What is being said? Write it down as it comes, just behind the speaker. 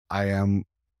I am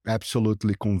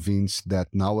absolutely convinced that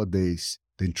nowadays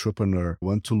the entrepreneur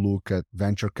want to look at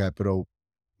venture capital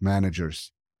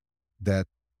managers that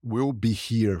will be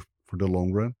here for the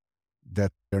long run,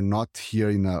 that they're not here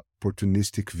in an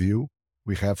opportunistic view.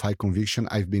 We have high conviction.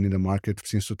 I've been in the market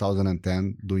since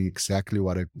 2010, doing exactly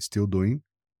what I'm still doing.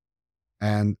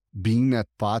 And being at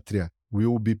Patria, we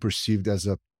will be perceived as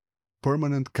a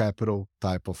permanent capital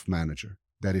type of manager.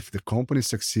 That if the company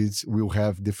succeeds, we'll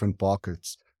have different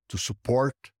pockets to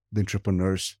support the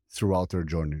entrepreneurs throughout their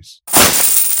journeys.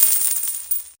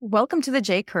 Welcome to the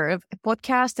J-Curve, a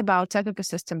podcast about tech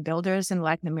ecosystem builders in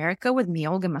Latin America with me,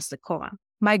 Olga Maslikova.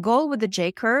 My goal with the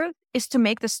J-Curve is to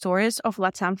make the stories of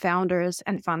LATAM founders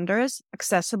and funders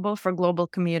accessible for global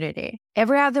community.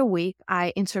 Every other week,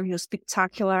 I interview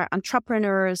spectacular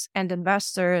entrepreneurs and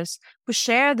investors who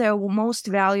share their most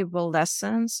valuable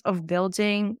lessons of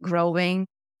building, growing,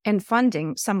 and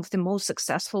funding some of the most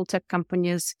successful tech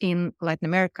companies in Latin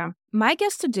America. My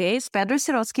guest today is Pedro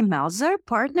Sirotsky Melzer,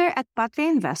 partner at Patria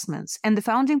Investments and the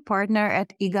founding partner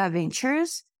at Igah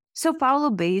Ventures, São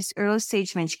Paulo-based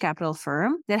early-stage venture capital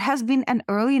firm that has been an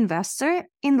early investor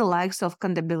in the likes of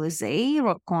Contabilizei,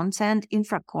 Rock Content,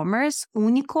 Infracommerce,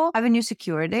 Unico, Avenue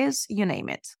Securities, you name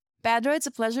it. Pedro, it's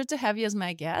a pleasure to have you as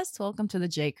my guest. Welcome to the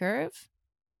J-Curve.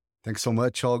 Thanks so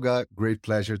much, Olga. Great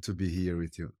pleasure to be here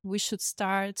with you. We should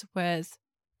start with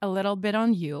a little bit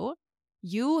on you.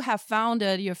 You have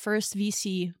founded your first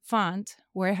VC fund,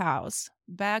 Warehouse,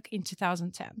 back in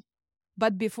 2010.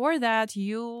 But before that,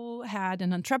 you had an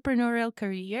entrepreneurial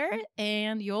career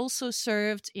and you also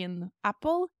served in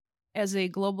Apple as a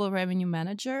global revenue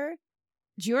manager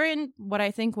during what I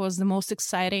think was the most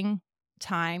exciting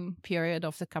time period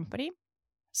of the company.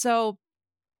 So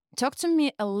talk to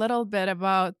me a little bit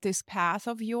about this path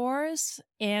of yours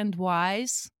and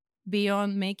whys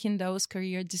beyond making those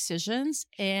career decisions,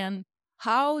 and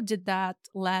how did that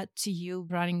lead to you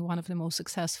running one of the most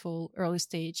successful early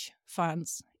stage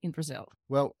funds in Brazil?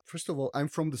 Well, first of all, I'm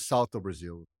from the south of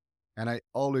Brazil, and I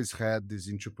always had this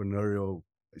entrepreneurial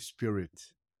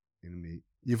spirit in me.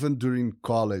 Even during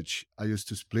college, I used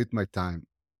to split my time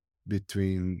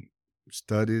between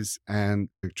studies and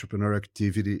entrepreneurial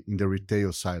activity in the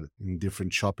retail side in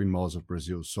different shopping malls of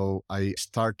Brazil. So I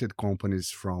started companies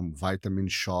from vitamin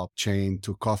shop chain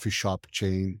to coffee shop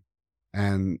chain.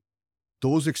 And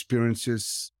those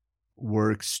experiences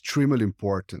were extremely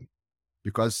important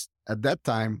because at that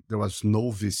time, there was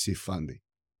no VC funding.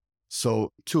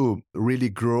 So to really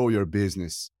grow your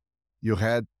business, you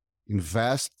had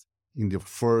invest in the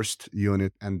first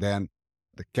unit, and then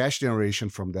the cash generation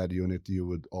from that unit, you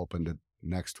would open the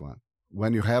next one.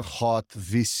 When you have hot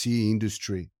VC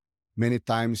industry, many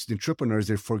times the entrepreneurs,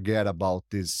 they forget about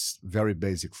this very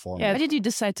basic formula. Yeah, why did you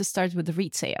decide to start with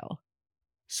retail?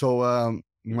 So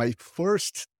my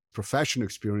first professional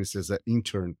experience as an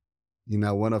intern in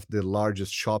one of the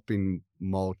largest shopping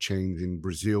mall chains in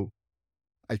Brazil,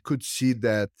 I could see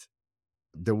that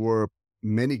there were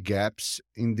many gaps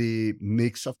in the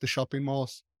mix of the shopping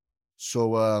malls.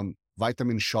 So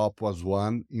vitamin shop was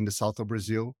one in the south of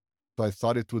Brazil. So I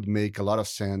thought it would make a lot of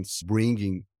sense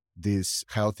bringing these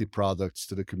healthy products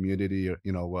to the community,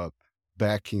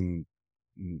 back in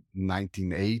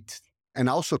 1908. And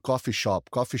also coffee shop.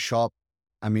 Coffee shop,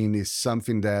 is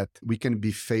something that we can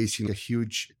be facing a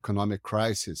huge economic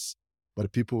crisis,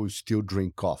 but people will still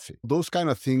drink coffee. Those kind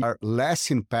of things are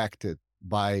less impacted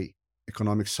by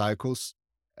economic cycles.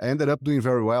 I ended up doing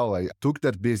very well. I took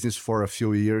that business for a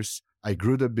few years. I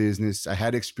grew the business. I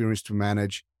had experience to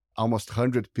manage almost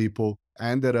 100 people. I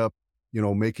ended up,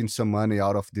 making some money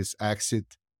out of this exit.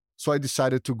 So I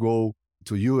decided to go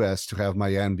to US to have my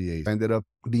MBA. I ended up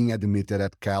being admitted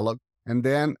at Kellogg. And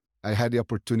then I had the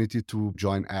opportunity to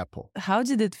join Apple. How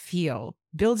did it feel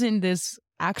building this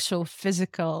actual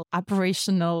physical,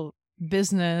 operational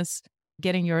business,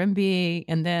 getting your MBA,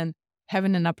 and then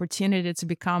having an opportunity to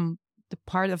become the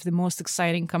part of the most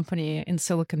exciting company in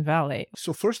Silicon Valley?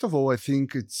 So first of all, I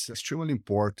think it's extremely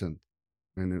important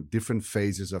in different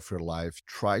phases of your life,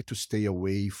 try to stay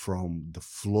away from the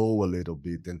flow a little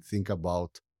bit and think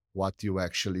about what you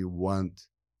actually want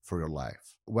for your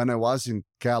life. When I was in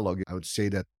Kellogg, I would say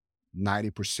that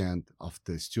 90% of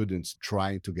the students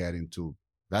trying to get into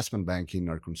investment banking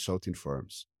or consulting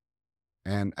firms.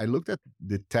 And I looked at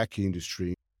the tech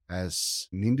industry as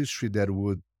an industry that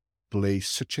would play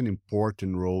such an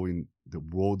important role in the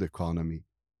world economy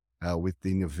with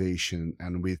the innovation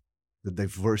and with the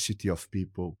diversity of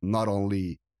people, not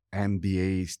only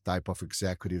MBAs type of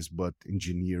executives, but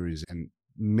engineers and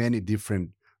many different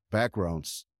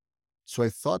backgrounds. So I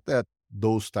thought that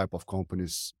those type of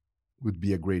companies would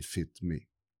be a great fit to me.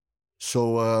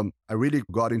 So I really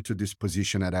got into this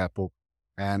position at Apple.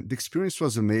 And the experience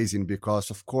was amazing because,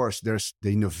 of course, there's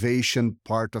the innovation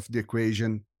part of the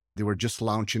equation. They were just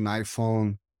launching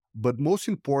iPhone. But most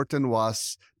important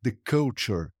was the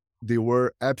culture. They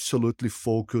were absolutely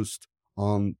focused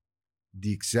on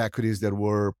the executives that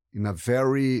were, in a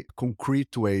very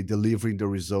concrete way, delivering the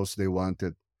results they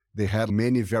wanted. They had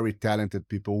many very talented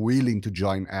people willing to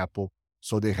join Apple.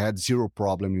 So they had zero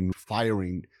problem in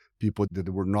firing people that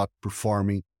were not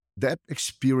performing. That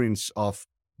experience of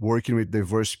working with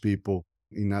diverse people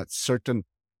in a certain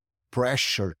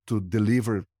pressure to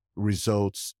deliver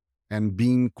results and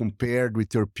being compared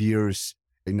with your peers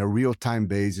in a real-time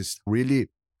basis really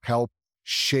helped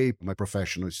shape my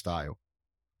professional style.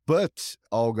 But,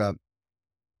 Olga,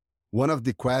 one of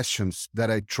the questions that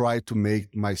I try to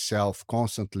make myself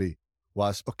constantly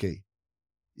was, okay,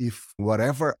 if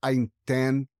whatever I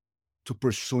intend to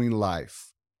pursue in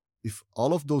life, if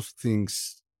all of those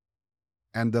things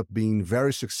end up being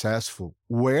very successful,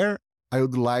 where I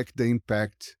would like the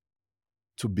impact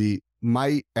to be.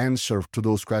 My answer to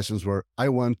those questions were, I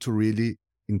want to really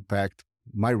impact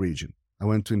my region. I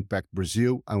want to impact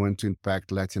Brazil. I want to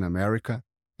impact Latin America.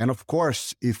 And of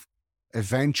course, if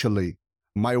eventually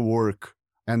my work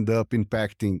end up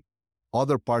impacting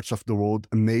other parts of the world,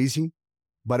 amazing.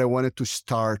 But I wanted to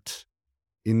start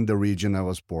in the region I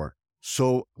was born.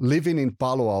 So living in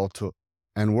Palo Alto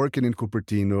and working in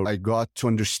Cupertino, I got to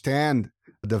understand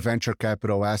the venture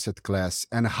capital asset class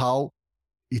and how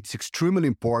it's extremely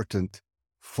important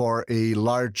for a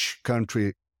large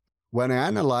country. When I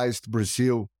analyzed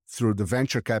Brazil through the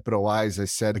venture capital eyes, I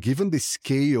said, given the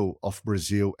scale of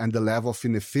Brazil and the level of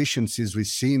inefficiencies we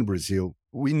see in Brazil,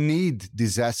 we need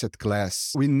this asset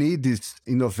class. We need these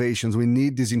innovations. We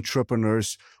need these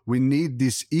entrepreneurs. We need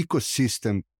this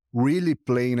ecosystem really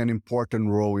playing an important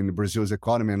role in Brazil's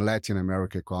economy and Latin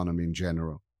America economy in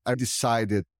general. I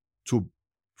decided to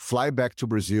fly back to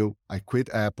Brazil. I quit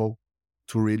Apple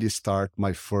to really start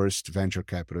my first venture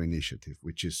capital initiative,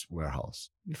 which is Warehouse.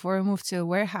 Before we move to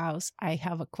Warehouse, I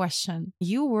have a question.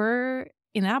 You were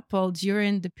in Apple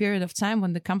during the period of time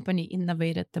when the company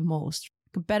innovated the most.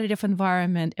 Competitive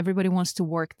environment, everybody wants to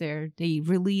work there. They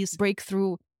release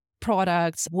breakthrough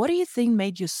products. What do you think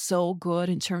made you so good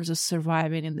in terms of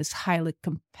surviving in this highly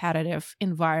competitive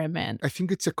environment? I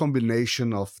think it's a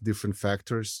combination of different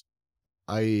factors.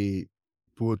 I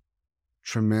put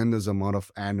tremendous amount of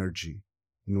energy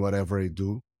in whatever I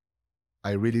do.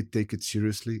 I really take it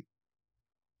seriously.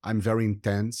 I'm very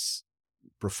intense,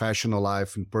 professional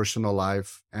life and personal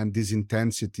life, and this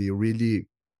intensity really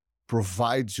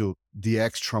provides you the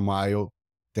extra mile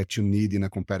that you need in a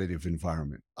competitive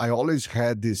environment. I always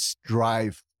had this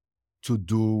drive to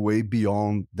do way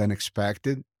beyond than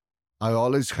expected. I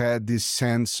always had this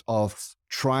sense of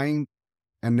trying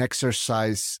and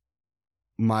exercise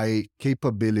my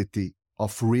capability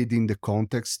of reading the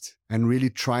context and really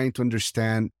trying to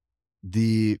understand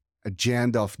the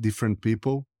agenda of different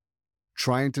people,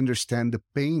 trying to understand the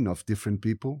pain of different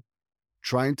people,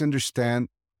 trying to understand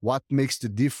what makes the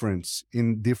difference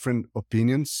in different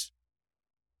opinions,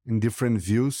 in different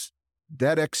views.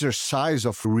 That exercise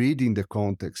of reading the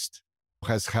context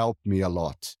has helped me a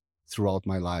lot throughout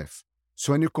my life.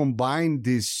 So when you combine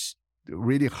this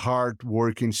really hard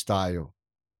working style,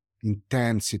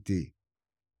 intensity,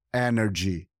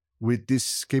 energy, with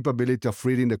this capability of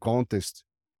reading the context,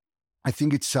 I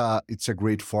think it's a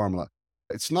great formula.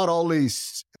 It's not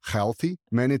always healthy.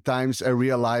 Many times I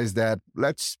realize that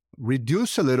let's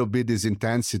reduce a little bit this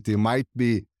intensity, might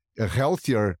be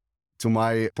healthier to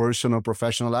my personal,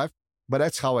 professional life, but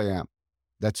that's how I am.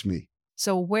 That's me.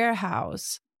 So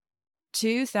Warehouse,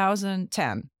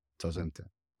 2010. 2010.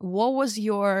 What was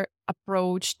your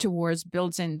approach towards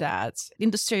building that?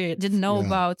 Industry didn't know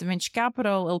about venture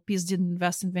capital. LPs didn't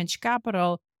invest in venture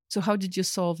capital. So how did you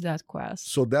solve that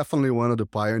quest? So definitely one of the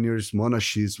pioneers,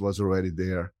 Monashis, was already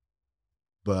there,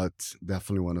 but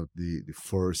definitely one of the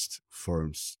first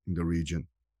firms in the region.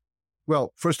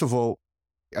 Well, first of all,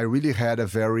 I really had a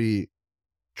very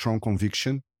strong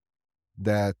conviction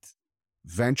that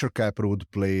venture capital would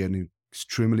play an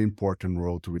extremely important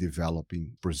role to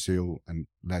redeveloping Brazil and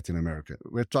Latin America.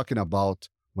 We're talking about,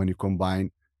 when you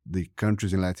combine the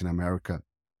countries in Latin America,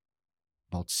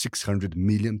 about 600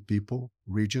 million people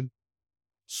region.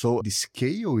 So the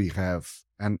scale we have,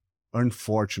 and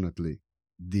unfortunately,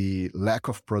 the lack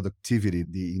of productivity,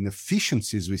 the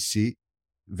inefficiencies we see,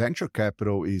 venture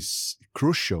capital is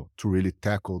crucial to really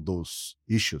tackle those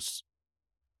issues.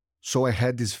 So I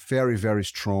had this very, very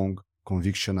strong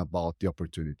conviction about the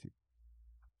opportunity.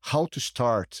 How to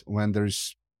start when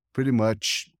there's pretty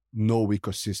much no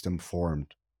ecosystem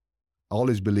formed?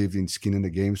 always believed in skin in the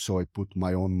game, so I put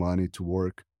my own money to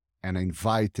work and I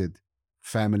invited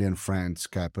family and friends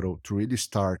capital to really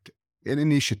start an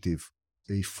initiative,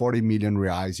 a 40 million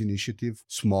reais initiative,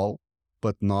 small,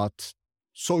 but not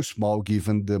so small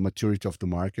given the maturity of the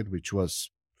market, which was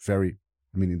in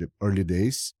the early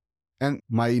days. And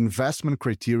my investment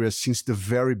criteria since the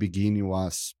very beginning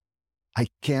was, I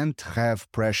can't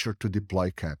have pressure to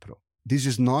deploy capital. This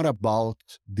is not about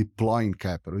deploying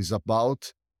capital. It's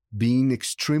about being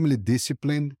extremely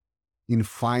disciplined in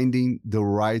finding the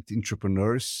right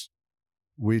entrepreneurs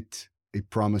with a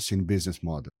promising business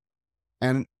model.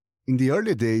 And in the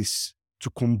early days, to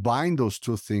combine those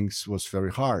two things was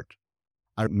very hard.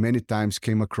 I many times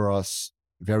came across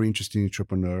a very interesting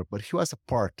entrepreneur, but he was a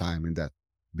part-time in that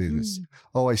business.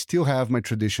 Oh, I still have my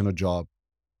traditional job,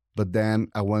 but then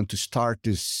I want to start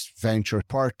this venture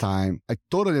part-time. I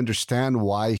totally understand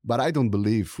why, but I don't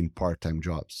believe in part-time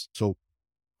jobs. So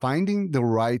finding the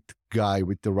right guy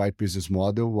with the right business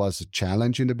model was a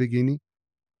challenge in the beginning.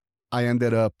 I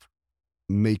ended up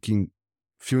making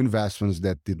few investments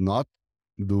that did not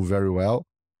do very well,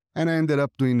 and I ended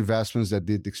up doing investments that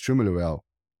did extremely well.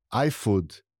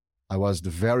 iFood, I was the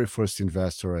very first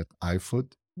investor at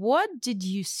iFood. What did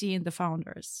you see in the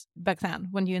founders back then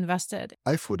when you invested?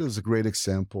 iFood is a great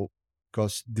example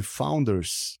because the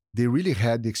founders, they really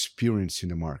had the experience in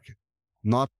the market,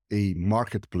 not a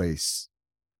marketplace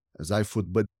as iFood,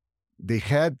 but they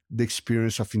had the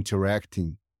experience of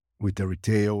interacting with the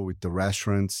retail, with the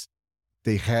restaurants.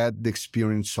 They had the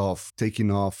experience of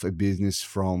taking off a business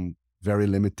from very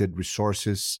limited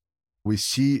resources. We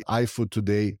see iFood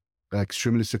today, an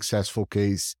extremely successful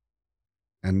case.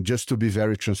 And just to be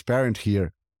very transparent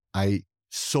here, I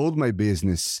sold my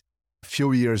business a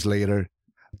few years later.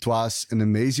 It was an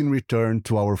amazing return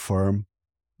to our firm,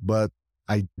 but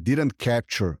I didn't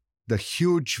capture the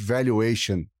huge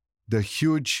valuation, the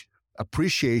huge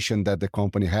appreciation that the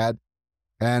company had.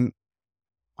 And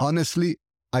honestly,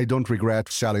 I don't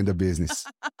regret selling the business.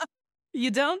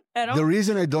 You don't at all? The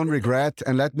reason I don't regret,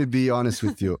 and let me be honest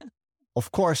with you,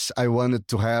 of course, I wanted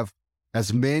to have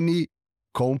as many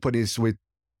companies with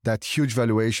that huge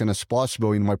valuation as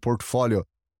possible in my portfolio.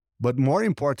 But more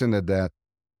important than that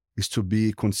is to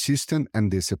be consistent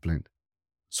and disciplined.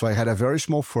 So I had a very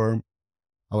small firm.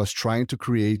 I was trying to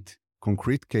create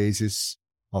concrete cases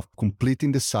of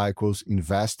completing the cycles,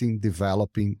 investing,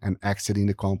 developing, and exiting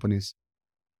the companies.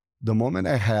 The moment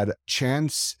I had a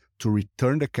chance to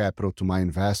return the capital to my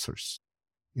investors,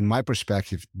 in my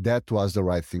perspective, that was the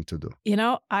right thing to do. You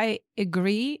know, I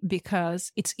agree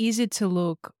because it's easy to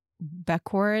look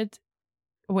backward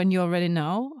when you already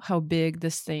know how big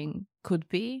this thing could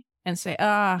be and say,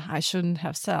 I shouldn't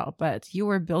have sold. But you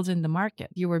were building the market.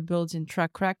 You were building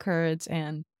track records,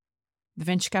 and the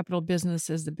venture capital business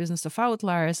is the business of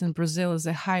outliers, and Brazil is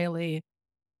a highly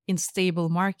unstable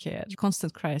market,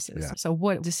 constant crisis. Yeah. So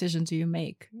what decision do you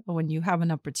make when you have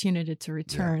an opportunity to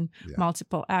return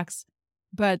multiple X?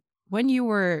 But when you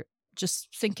were just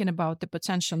thinking about the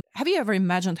potential, have you ever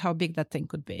imagined how big that thing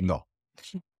could be? No.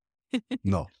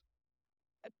 No.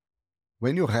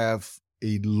 When you have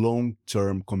a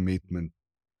long-term commitment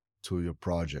to your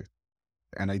project,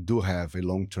 and I do have a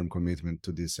long-term commitment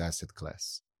to this asset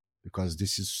class, because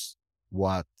this is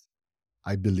what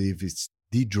I believe is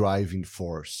the driving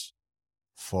force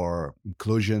for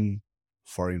inclusion,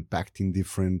 for impacting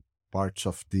different parts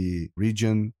of the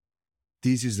region.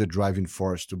 This is the driving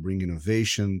force to bring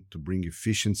innovation, to bring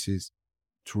efficiencies,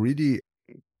 to really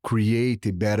create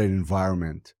a better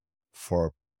environment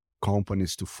for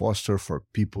companies to foster, for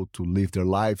people to live their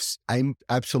lives. I'm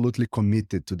absolutely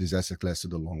committed to this asset class to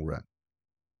the long run.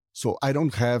 So I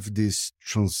don't have this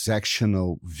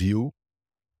transactional view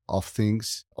of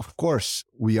things. Of course,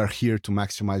 we are here to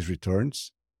maximize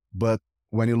returns, but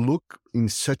when you look in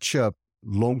such a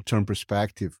long-term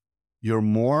perspective, you're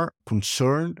more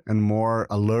concerned and more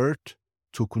alert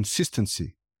to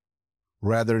consistency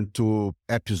rather than to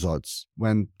episodes.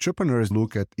 When entrepreneurs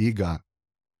look at Igah,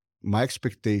 my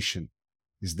expectation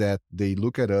is that they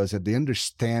look at us and they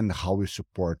understand how we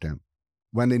support them.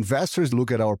 When investors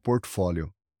look at our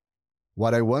portfolio,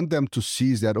 what I want them to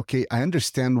see is that, okay, I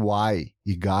understand why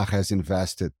Igah has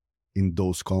invested in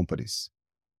those companies.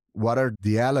 What are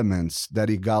the elements that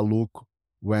Igah look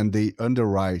when they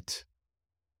underwrite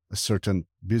a certain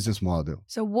business model?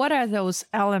 So what are those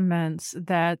elements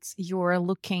that you're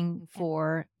looking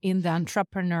for in the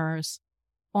entrepreneurs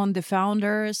on the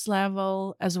founders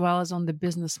level as well as on the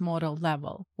business model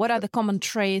level? What are the common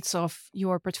traits of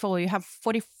your portfolio? You have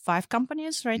 45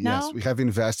 companies right now? Yes, we have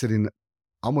invested in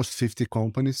almost 50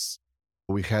 companies.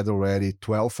 We had already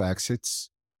 12 exits.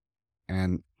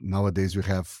 And nowadays we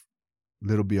have a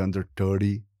little bit under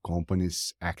 30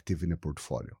 companies active in a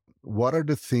portfolio. What are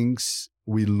the things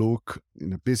we look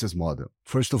in a business model?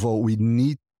 First of all, we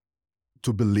need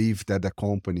to believe that the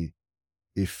company,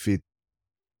 if it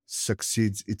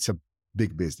succeeds, it's a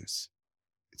big business.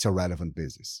 It's a relevant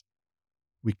business.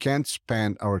 We can't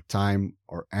spend our time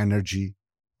or energy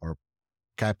or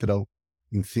capital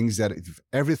in things that if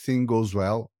everything goes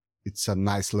well, it's a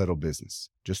nice little business.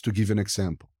 Just to give you an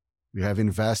example, we have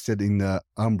invested in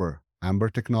Amber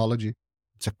technology.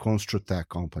 It's a construct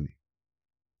company.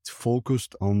 It's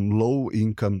focused on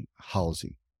low-income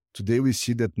housing. Today, we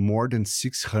see that more than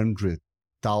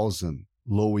 600,000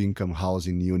 low-income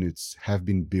housing units have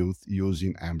been built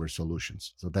using Amber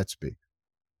solutions. So that's big.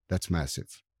 That's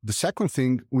massive. The second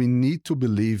thing, we need to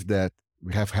believe that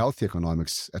we have healthy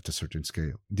economics at a certain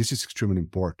scale. This is extremely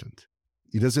important.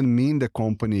 It doesn't mean the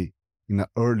company in an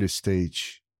early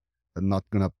stage are not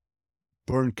going to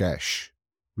burn cash.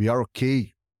 We are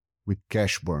okay with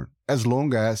cash burn as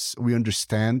long as we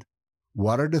understand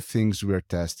what are the things we are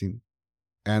testing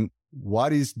and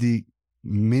what is the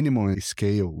minimum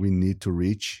scale we need to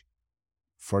reach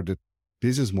for the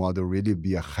business model really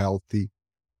be a healthy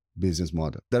business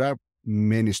model. There are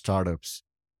many startups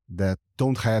that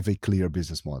don't have a clear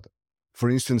business model. For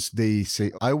instance, they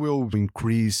say, I will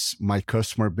increase my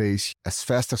customer base as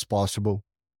fast as possible.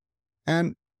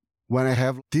 And when I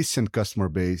have decent customer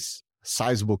base,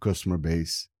 sizable customer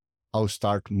base, I'll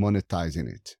start monetizing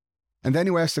it. And then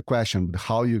you ask the question,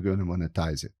 how are you going to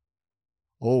monetize it?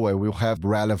 Oh, I will have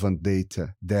relevant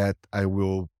data that I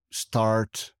will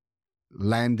start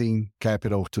lending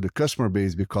capital to the customer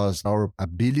base because our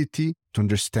ability to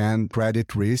understand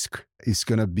credit risk is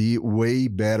going to be way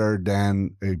better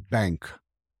than a bank,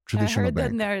 traditional bank. I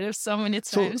heard that narrative so many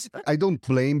times. So I don't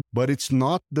blame, but it's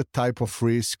not the type of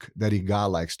risk that Igah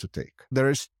likes to take. There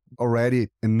is already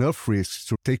enough risks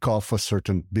to take off a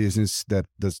certain business that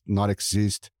does not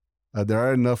exist. There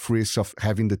are enough risks of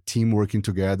having the team working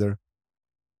together.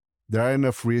 There are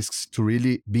enough risks to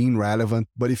really being relevant.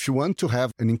 But if you want to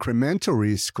have an incremental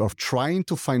risk of trying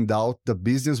to find out the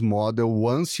business model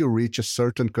once you reach a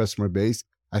certain customer base,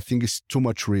 I think it's too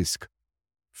much risk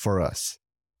for us.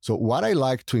 So what I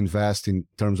like to invest in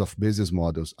terms of business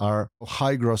models are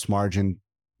high gross margin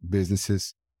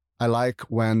businesses. I like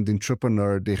when the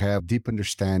entrepreneur, they have deep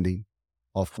understanding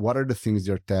of what are the things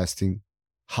they're testing,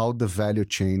 how the value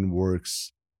chain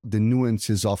works, the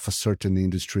nuances of a certain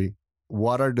industry.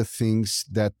 What are the things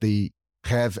that they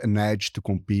have an edge to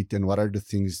compete and what are the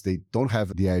things they don't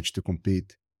have the edge to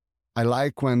compete? I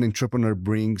like when the entrepreneur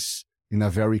brings in a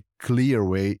very clear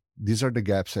way, these are the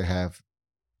gaps I have.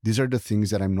 These are the things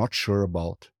that I'm not sure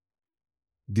about.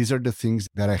 These are the things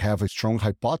that I have a strong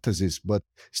hypothesis, but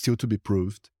still to be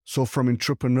proved. So from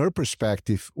entrepreneur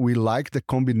perspective, we like the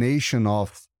combination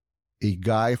of a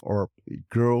guy or a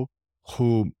girl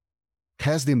who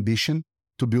has the ambition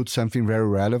to build something very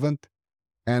relevant.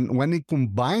 And when you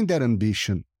combine that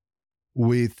ambition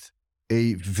with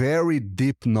a very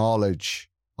deep knowledge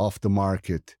of the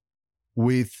market,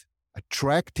 with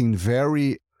attracting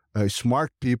very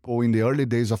smart people in the early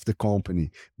days of the company,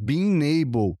 being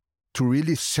able to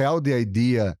really sell the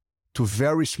idea to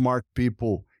very smart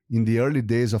people in the early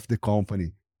days of the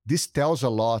company, this tells a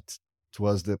lot to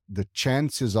us the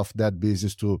chances of that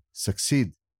business to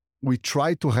succeed. We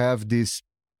try to have this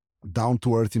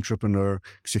down-to-earth entrepreneur,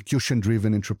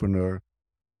 execution-driven entrepreneur,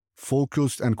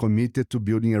 focused and committed to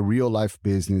building a real-life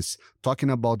business,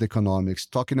 talking about economics,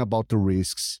 talking about the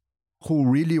risks, who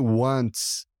really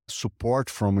wants support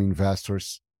from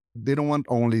investors. They don't want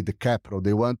only the capital.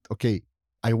 They want, okay,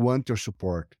 I want your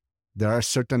support. There are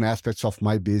certain aspects of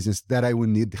my business that I will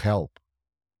need help.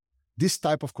 This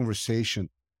type of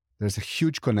conversation, there's a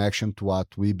huge connection to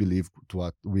what we believe, to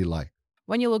what we like.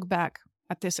 When you look back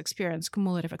at this experience,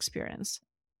 cumulative experience,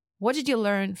 what did you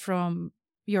learn from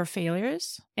your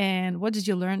failures and what did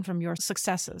you learn from your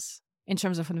successes in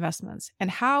terms of investments and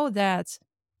how that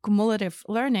cumulative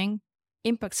learning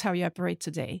impacts how you operate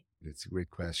today? That's a great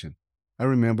question. I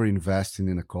remember investing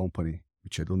in a company,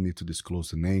 which I don't need to disclose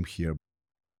the name here.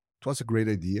 It was a great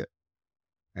idea.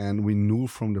 And we knew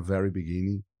from the very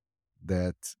beginning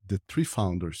that the three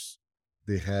founders,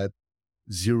 they had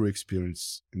zero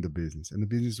experience in the business. And the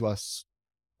business was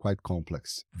quite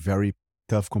complex, very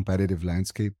tough competitive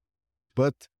landscape.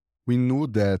 But we knew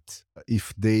that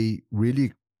if they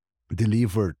really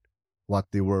delivered what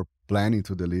they were planning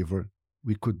to deliver,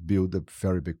 we could build a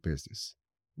very big business.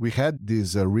 We had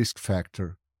this risk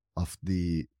factor of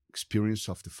the experience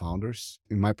of the founders.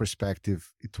 In my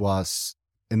perspective, it was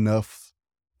enough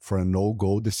for a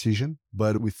no-go decision,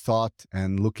 but we thought,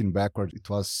 and looking backward, it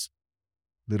was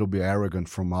little bit arrogant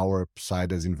from our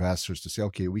side as investors to say,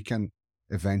 okay, we can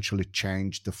eventually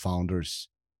change the founders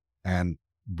and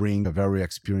bring a very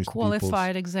experienced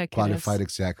qualified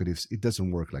executives. It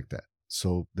doesn't work like that.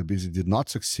 So the business did not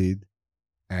succeed,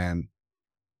 and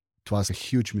it was a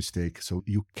huge mistake. So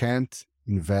you can't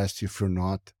invest if you're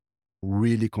not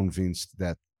really convinced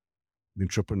that the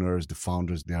entrepreneurs, the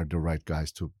founders, they are the right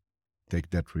guys to take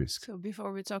that risk. So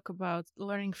before we talk about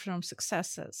learning from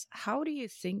successes, how do you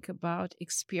think about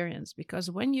experience?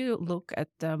 Because when you look at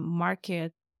the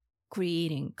market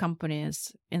creating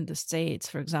companies in the States,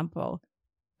 for example,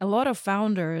 a lot of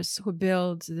founders who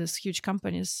build these huge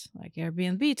companies like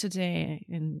Airbnb today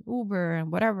and Uber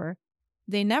and whatever,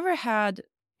 they never had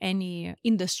any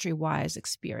industry-wise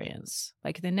experience.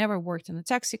 Like they never worked in a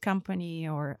taxi company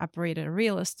or operated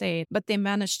real estate, but they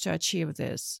managed to achieve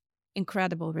this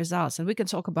incredible results. And we can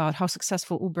talk about how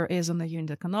successful Uber is on the unit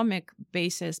economic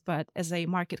basis, but as a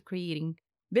market creating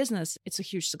business, it's a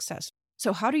huge success.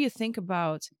 So how do you think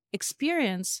about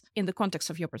experience in the context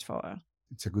of your portfolio?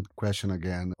 It's a good question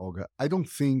again, Olga. I don't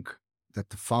think that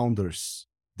the founders,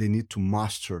 they need to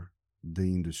master the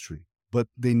industry, but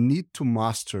they need to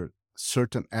master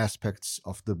certain aspects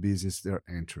of the business they're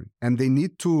entering. And they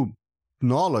need to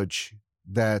acknowledge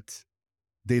that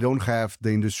they don't have the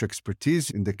industry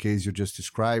expertise in the case you just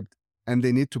described, and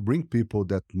they need to bring people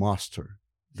that master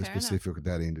the specific of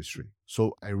that industry.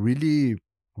 So I really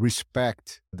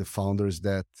respect the founders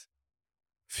that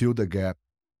fill the gap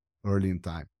early in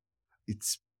time.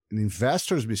 It's an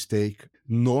investor's mistake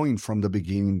knowing from the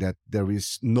beginning that there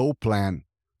is no plan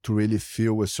to really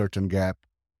fill a certain gap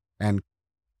and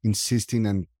insisting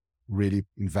and really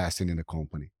investing in a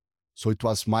company. So it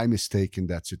was my mistake in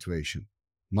that situation,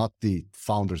 not the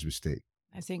founder's mistake.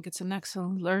 I think it's an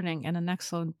excellent learning and an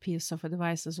excellent piece of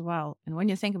advice as well. And when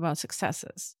you think about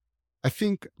successes, I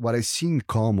think what I see in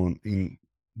common in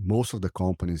most of the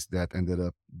companies that ended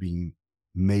up being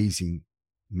amazing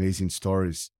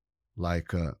stories,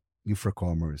 like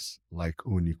Infracommerce, like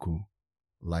Unico,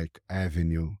 like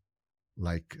Avenue,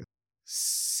 like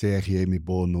CRM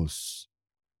Bonus,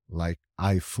 like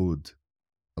iFood,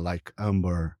 like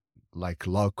Amber, like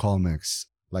Logcomics,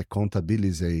 like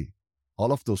Contabilize,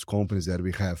 all of those companies that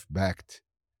we have backed,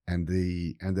 and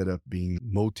they ended up being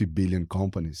multi-billion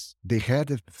companies. They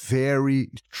had a very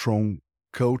strong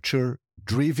culture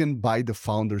driven by the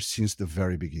founders since the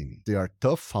very beginning. They are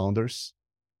tough founders.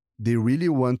 They really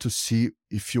want to see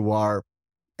if you are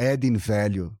adding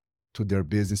value to their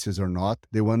businesses or not.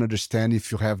 They want to understand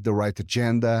if you have the right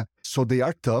agenda. So they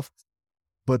are tough,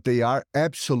 but they are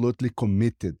absolutely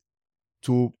committed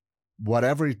to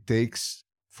whatever it takes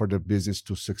for the business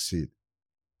to succeed.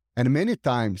 And many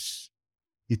times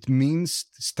it means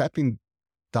stepping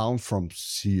down from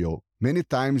CEO. Many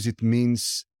times it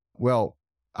means, well,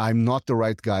 I'm not the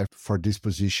right guy for this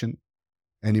position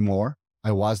anymore.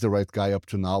 I was the right guy up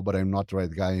to now, but I'm not the right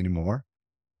guy anymore.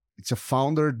 It's a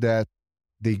founder that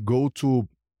they go to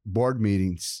board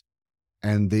meetings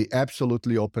and they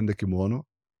absolutely open the kimono,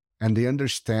 and they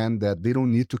understand that they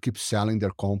don't need to keep selling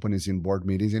their companies in board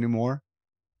meetings anymore.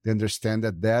 They understand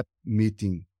that that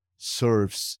meeting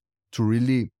serves to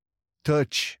really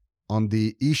touch on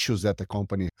the issues that the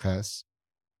company has.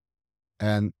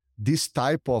 And this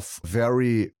type of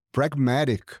very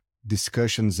pragmatic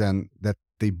discussions and that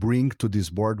they bring to these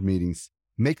board meetings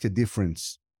make the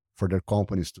difference for their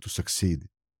companies to succeed.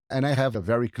 And I have a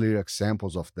very clear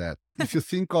examples of that. If you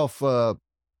think of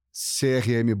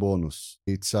CRM Bonus,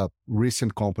 it's a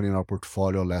recent company in our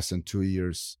portfolio, less than 2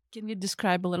 years. Can you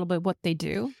describe a little bit what they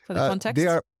do for the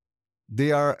context?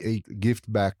 They are a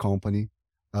gift back company.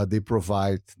 They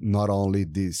provide not only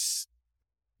this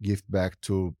gift back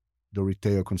to the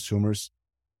retail consumers,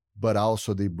 but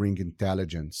also they bring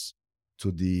intelligence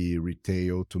to the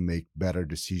retail to make better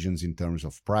decisions in terms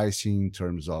of pricing, in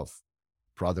terms of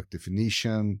product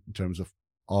definition, in terms of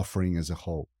offering as a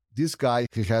whole. This guy,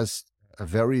 he has a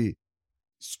very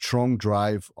strong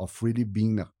drive of really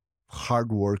being a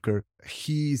hard worker.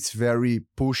 He's very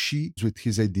pushy with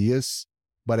his ideas,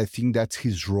 but I think that's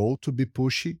his role to be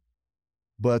pushy.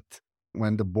 But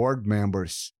when the board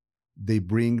members, they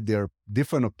bring their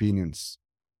different opinions,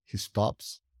 he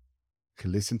stops, he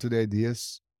listens to the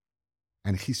ideas,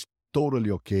 and he's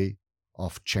totally okay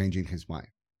of changing his mind.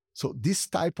 So this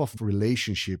type of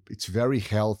relationship, it's very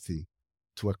healthy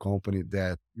to a company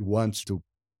that wants to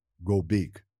go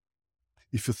big.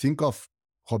 If you think of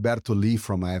Roberto Lee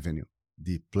from Avenue,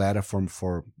 the platform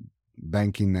for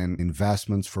banking and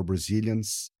investments for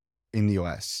Brazilians in the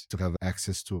US to have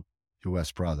access to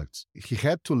US products. He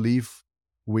had to live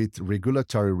with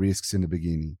regulatory risks in the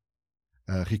beginning.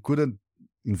 He couldn't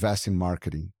invest in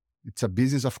marketing. It's a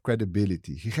business of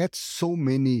credibility. He had so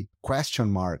many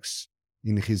question marks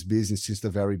in his business since the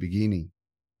very beginning,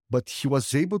 but he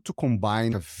was able to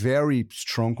combine a very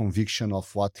strong conviction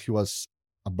of what he was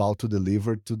about to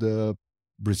deliver to the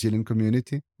Brazilian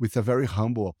community with a very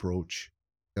humble approach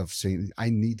of saying,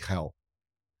 I need help.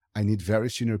 I need very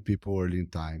senior people early in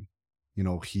time.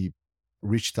 He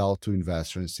reached out to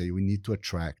investors and say, we need to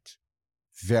attract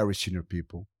very senior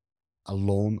people.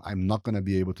 Alone, I'm not going to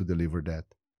be able to deliver that.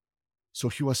 So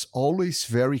he was always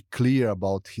very clear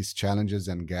about his challenges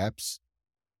and gaps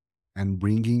and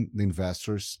bringing the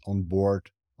investors on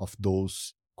board of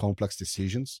those complex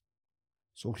decisions.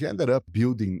 So he ended up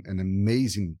building an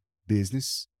amazing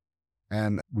business,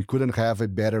 and we couldn't have a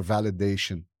better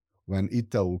validation when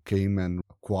Itaú came and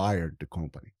acquired the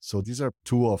company. So these are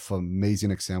two of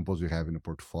amazing examples we have in the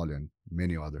portfolio and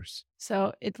many others.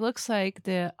 So it looks like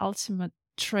the ultimate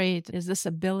trait is this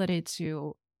ability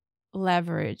to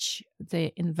leverage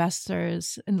the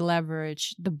investors and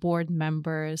leverage the board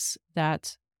members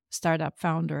that startup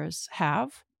founders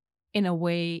have in a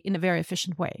very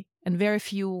efficient way. And very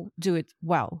few do it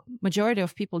well. Majority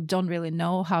of people don't really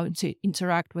know how to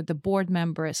interact with the board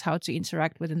members, how to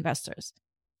interact with investors.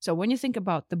 So when you think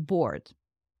about the board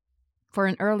for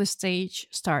an early stage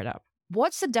startup,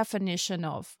 what's the definition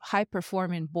of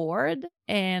high-performing board,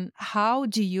 and how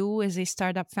do you as a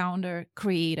startup founder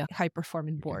create a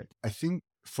high-performing board? I think,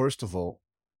 first of all,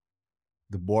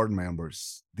 the board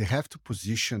members, they have to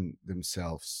position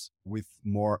themselves with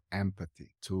more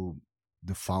empathy to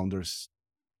the founders'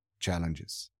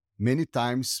 challenges. Many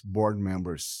times, board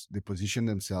members, they position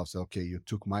themselves, okay, you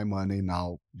took my money,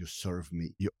 now you serve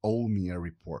me, you owe me a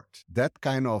report. That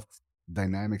kind of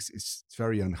dynamics is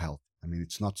very unhealthy. I mean,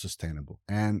 it's not sustainable.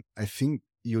 And I think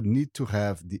you need to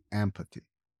have the empathy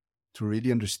to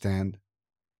really understand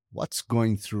what's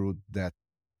going through that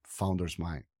founder's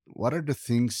mind. What are the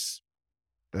things,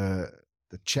 the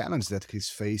challenge that he's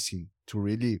facing to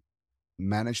really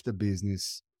manage the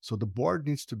business? So the board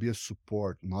needs to be a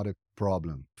support, not a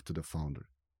problem to the founder.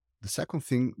 The second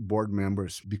thing, board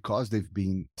members, because they've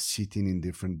been sitting in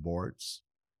different boards,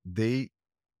 they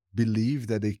believe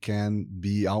that they can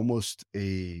be almost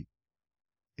a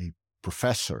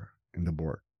professor in the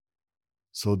board.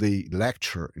 So they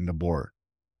lecture in the board.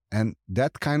 And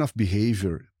that kind of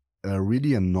behavior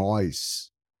really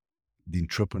annoys the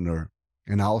entrepreneur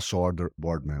and also other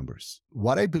board members.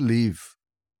 What I believe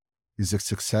is a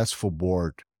successful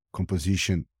board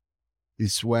composition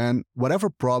is when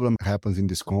whatever problem happens in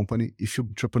this company, if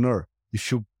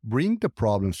you bring the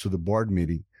problems to the board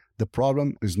meeting, the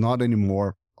problem is not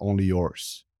anymore only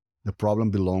yours. The problem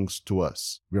belongs to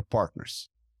us. We're partners.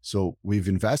 So we've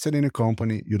invested in a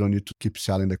company. You don't need to keep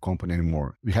selling the company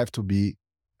anymore. We have to be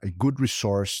a good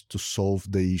resource to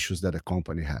solve the issues that a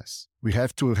company has. We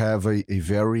have to have a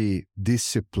very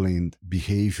disciplined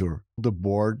behavior. The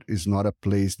board is not a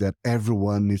place that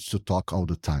everyone needs to talk all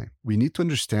the time. We need to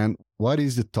understand what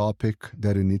is the topic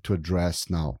that we need to address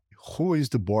now. Who is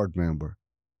the board member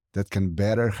that can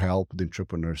better help the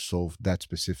entrepreneur solve that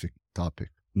specific topic?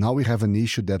 Now we have an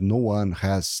issue that no one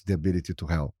has the ability to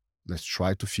help. Let's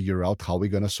try to figure out how we're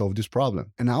going to solve this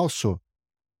problem. And also,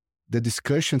 the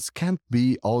discussions can't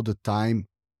be all the time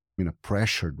in a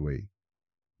pressured way.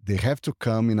 They have to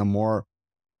come in a more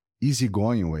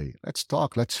easygoing way. Let's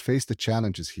talk. Let's face the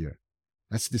challenges here.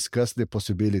 Let's discuss the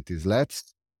possibilities.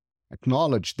 Let's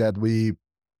acknowledge that we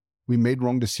made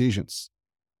wrong decisions.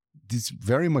 These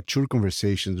very mature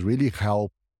conversations really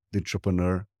help the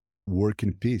entrepreneur work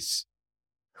in peace.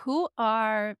 Who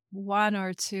are one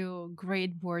or two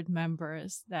great board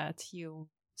members that you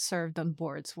served on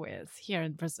boards with here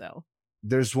in Brazil?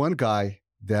 There's one guy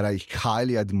that I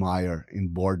highly admire in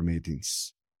board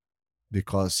meetings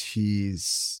because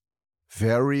he's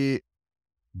very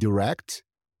direct,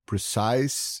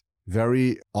 precise,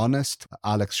 very honest.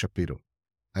 Alex Shapiro.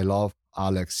 I love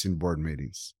Alex in board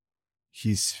meetings.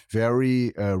 He's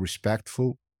very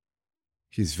respectful.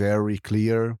 He's very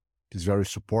clear. He's very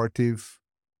supportive.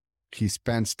 He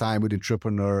spends time with the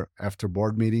entrepreneur after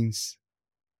board meetings.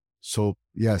 So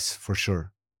yes, for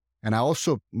sure. And I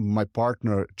also, my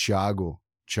partner, Thiago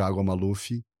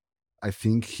Maluffi, I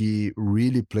think he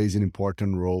really plays an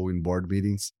important role in board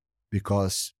meetings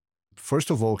because, first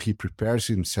of all, he prepares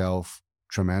himself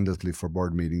tremendously for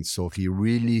board meetings. So he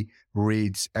really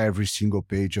reads every single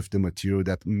page of the material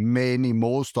that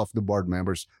most of the board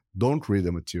members don't read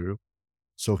the material.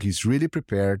 So he's really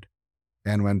prepared.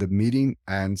 And when the meeting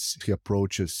ends, he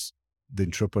approaches the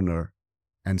entrepreneur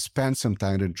and spends some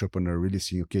time with the entrepreneur really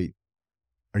saying, okay,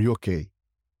 are you okay?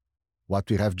 What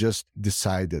we have just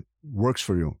decided works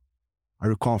for you. Are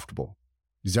you comfortable?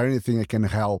 Is there anything I can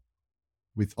help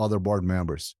with other board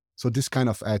members. So this kind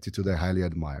of attitude I highly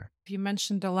admire. You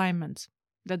mentioned alignment.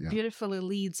 That beautifully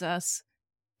leads us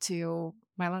to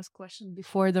my last question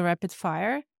before the rapid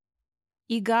fire.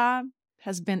 Igah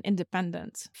has been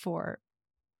independent for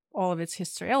all of its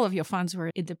history. All of your funds were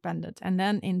independent. And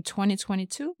then in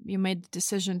 2022, you made the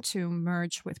decision to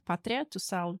merge with Patria, to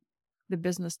sell the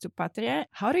business to Patria.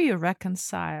 How do you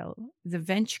reconcile the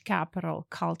venture capital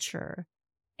culture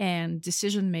and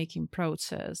decision-making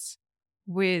process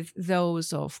with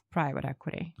those of private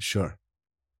equity? Sure.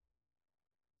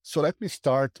 So let me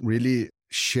start really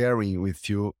sharing with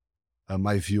you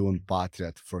my view on Patria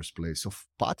at first place. So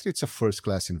Patria, it's a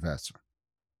first-class investor.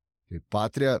 Okay,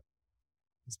 Patria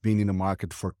has been in the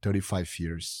market for 35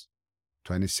 years,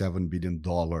 $27 billion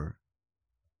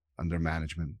under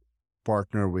management,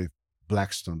 partner with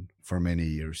Blackstone for many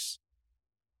years,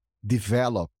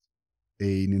 developed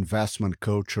an investment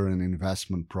culture and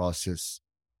investment process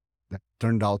that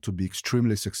turned out to be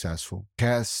extremely successful,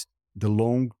 has the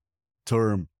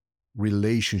long-term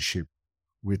relationship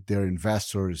with their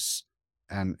investors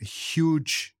and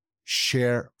huge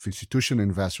share of institutional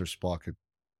investors' pocket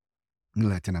in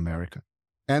Latin America.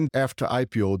 And after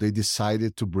IPO, they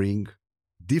decided to bring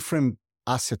different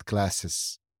asset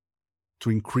classes to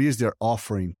increase their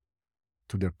offering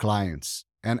to their clients,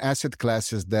 and asset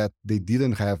classes that they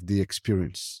didn't have the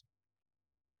experience.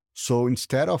 So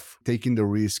instead of taking the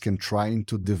risk and trying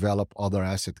to develop other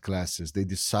asset classes, they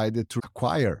decided to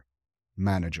acquire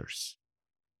managers.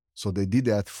 So they did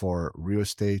that for real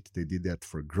estate, they did that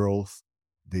for growth,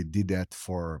 they did that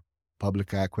for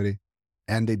public equity,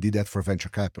 and they did that for venture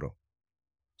capital.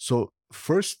 So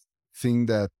first thing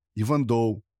that even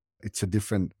though it's a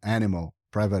different animal,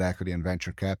 private equity and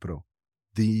venture capital,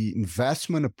 the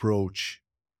investment approach,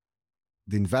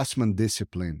 the investment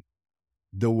discipline,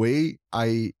 the way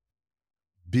I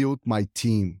build my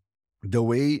team, the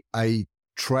way I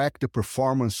track the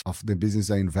performance of the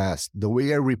business I invest, the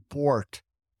way I report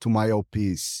to my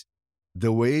LPs,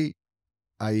 the way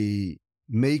I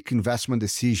make investment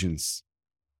decisions,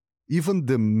 even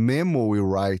the memo we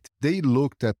write, they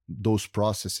looked at those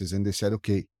processes and they said,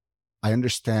 okay, I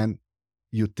understand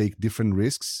you take different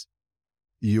risks,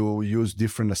 you use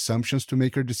different assumptions to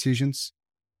make your decisions,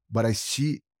 but I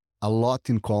see a lot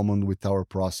in common with our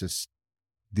process,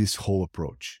 this whole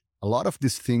approach. A lot of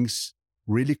these things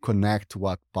really connect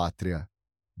what Patria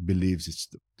believes is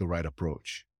the right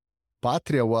approach.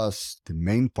 Patria was the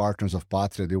main partners of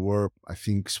Patria. They were, I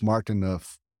think, smart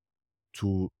enough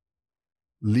to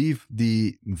leave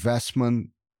the investment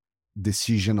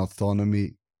decision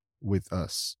autonomy with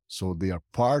us. So they are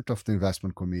part of the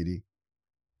investment committee,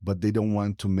 but they don't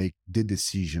want to make the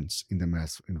decisions in the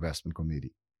investment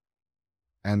committee.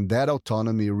 And that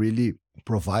autonomy really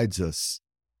provides us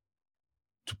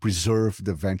to preserve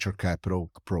the venture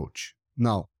capital approach.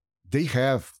 Now, they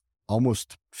have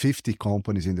almost 50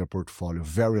 companies in their portfolio,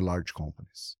 very large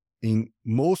companies, in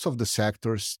most of the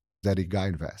sectors that Igah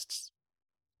invests: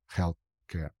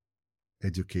 healthcare,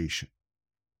 education,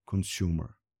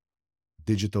 consumer,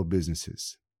 digital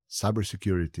businesses,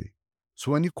 cybersecurity.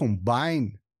 So when you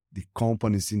combine the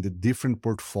companies in the different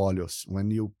portfolios,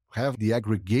 when you have the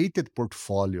aggregated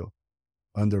portfolio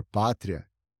under Patria,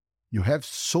 you have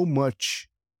so much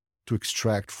to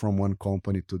extract from one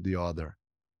company to the other.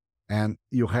 And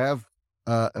you have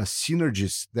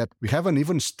synergies that we haven't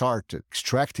even started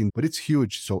extracting, but it's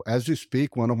huge. So as we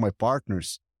speak, one of my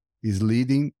partners is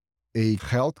leading a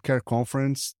healthcare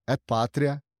conference at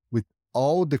Patria with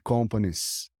all the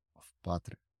companies of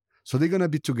Patria. So they're going to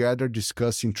be together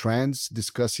discussing trends,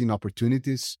 discussing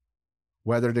opportunities,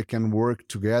 whether they can work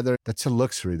together. That's a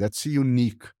luxury. That's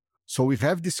unique. So we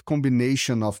have this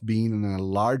combination of being in a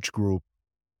large group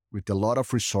with a lot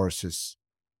of resources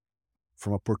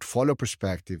from a portfolio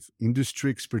perspective, industry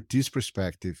expertise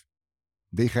perspective.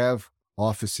 They have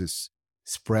offices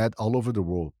spread all over the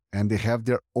world, and they have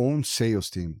their own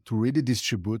sales team to really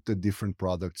distribute the different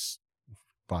products of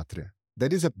Patria.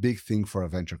 That is a big thing for a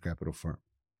venture capital firm.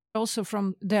 Also,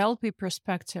 from the LP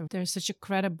perspective, there's such a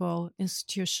credible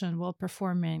institution,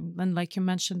 well-performing, and like you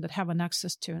mentioned, that have an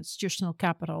access to institutional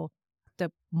capital, the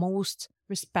most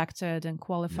respected and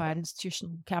qualified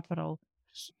institutional capital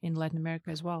in Latin America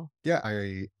as well. Yeah,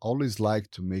 I always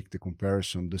like to make the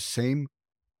comparison, the same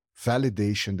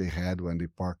validation they had when they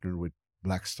partnered with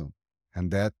Blackstone.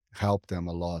 And that helped them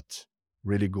a lot,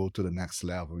 really go to the next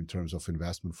level in terms of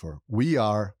investment firm. We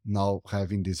are now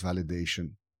having this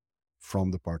validation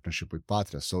from the partnership with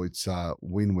Patria. So it's a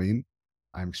win-win.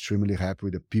 I'm extremely happy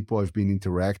with the people I've been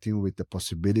interacting with, the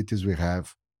possibilities we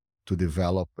have to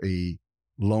develop a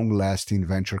long-lasting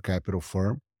venture capital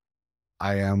firm.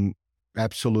 I am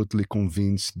absolutely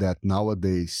convinced that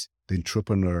nowadays the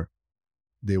entrepreneur,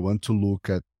 they want to look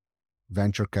at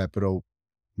venture capital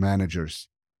managers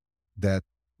that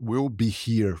will be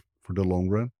here for the long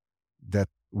run, that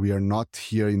we are not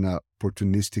here in an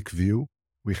opportunistic view.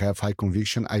 We have high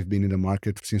conviction. I've been in the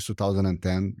market since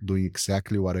 2010, doing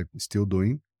exactly what I'm still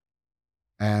doing.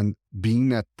 And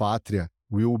being at Patria,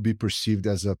 we will be perceived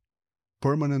as a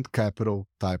permanent capital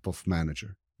type of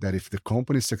manager. That if the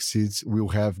company succeeds, we'll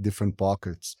have different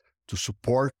pockets to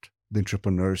support the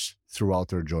entrepreneurs throughout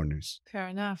their journeys. Fair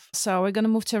enough. So we're going to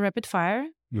move to rapid fire.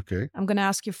 Okay. I'm going to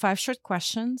ask you 5 short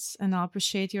questions, and I'll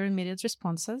appreciate your immediate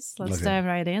responses. Let's Okay. dive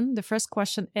right in. The first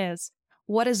question is,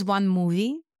 what is one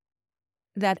movie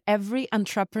that every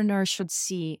entrepreneur should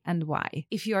see and why,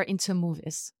 if you are into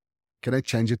movies? Can I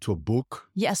change it to a book?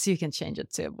 Yes, you can change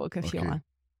it to a book if you want.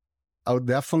 I would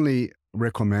definitely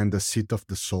recommend The Seat of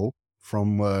the Soul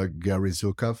from Gary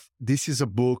Zukav. This is a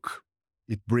book.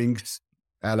 It brings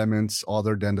elements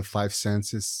other than the 5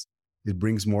 senses. It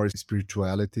brings more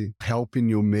spirituality, helping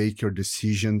you make your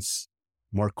decisions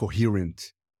more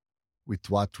coherent with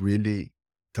what really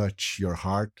touch your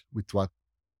heart, with what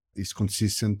is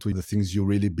consistent with the things you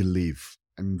really believe.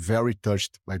 I'm very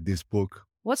touched by this book.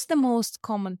 What's the most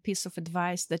common piece of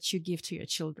advice that you give to your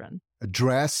children?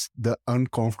 Address the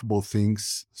uncomfortable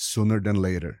things sooner than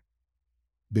later,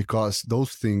 because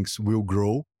those things will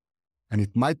grow and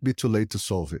it might be too late to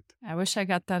solve it. I wish I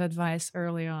got that advice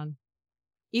early on.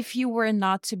 If you were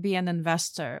not to be an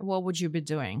investor, what would you be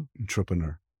doing?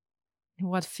 Entrepreneur. In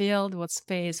what field, what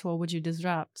space, what would you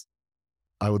disrupt?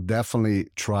 I would definitely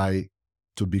try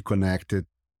to be connected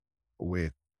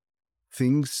with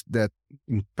things that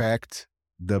impact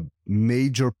the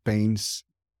major pains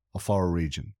of our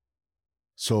region.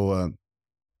 So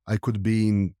I could be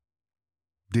in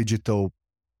digital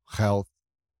health.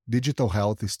 Digital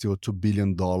health is still a $2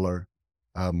 billion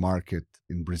market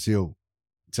in Brazil.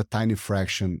 It's a tiny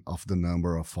fraction of the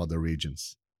number of other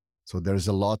regions. So there's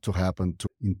a lot to happen to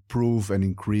improve and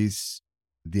increase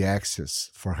the access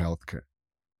for healthcare.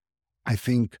 I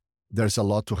think there's a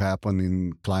lot to happen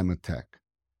in climate tech.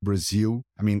 Brazil,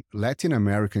 Latin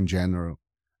America in general,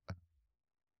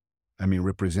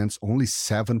 represents only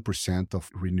 7% of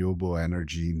renewable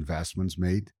energy investments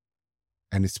made.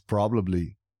 And it's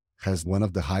probably has one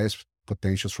of the highest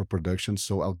potentials for production.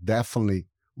 So I definitely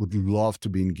would love to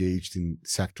be engaged in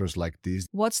sectors like this.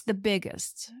 What's the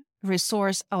biggest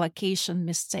resource allocation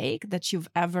mistake that you've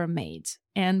ever made?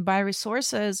 And by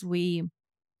resources, we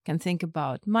can think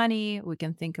about money, we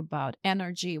can think about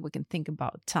energy, we can think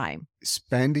about time.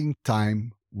 Spending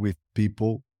time with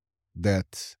people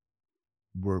that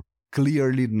were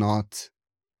clearly not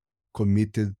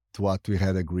committed to what we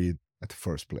had agreed at the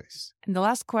first place. And the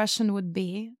last question would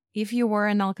be, if you were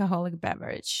an alcoholic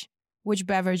beverage, which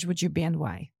beverage would you be and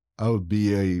why? I would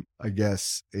be I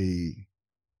guess a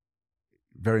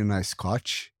very nice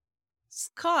scotch.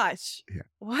 Scotch? Yeah.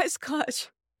 Why scotch?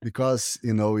 Because,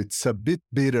 it's a bit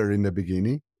bitter in the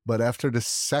beginning, but after the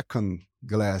second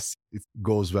glass, it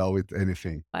goes well with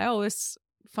anything. I always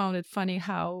found it funny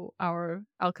how our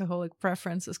alcoholic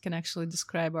preferences can actually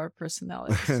describe our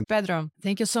personalities. Pedro,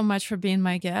 thank you so much for being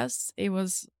my guest. It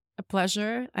was a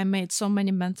pleasure. I made so many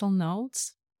mental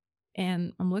notes,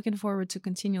 and I'm looking forward to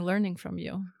continue learning from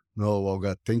you. No,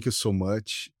 Olga, thank you so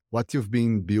much. What you've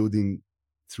been building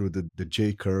through the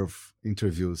J-Curve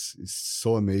interviews is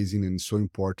so amazing and so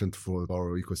important for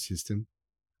our ecosystem.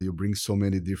 You bring so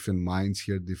many different minds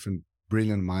here, different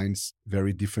brilliant minds,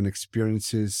 very different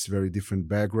experiences, very different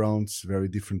backgrounds, very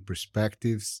different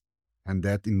perspectives, and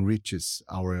that enriches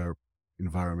our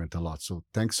environment a lot. So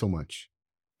thanks so much.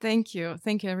 Thank you.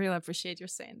 Thank you. I really appreciate you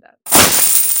saying that.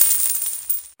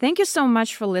 Thank you so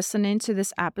much for listening to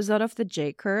this episode of the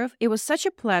J-Curve. It was such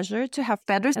a pleasure to have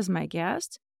Pedro as my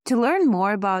guest. To learn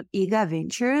more about Igah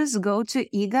Ventures, go to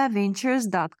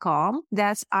igahventures.com.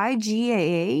 That's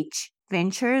IGAH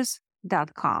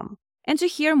ventures.com. And to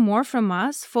hear more from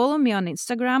us, follow me on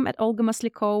Instagram at Olga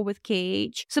Maslikova with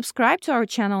KH, subscribe to our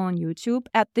channel on YouTube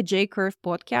at the J-Curve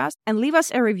Podcast, and leave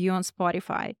us a review on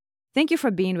Spotify. Thank you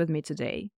for being with me today.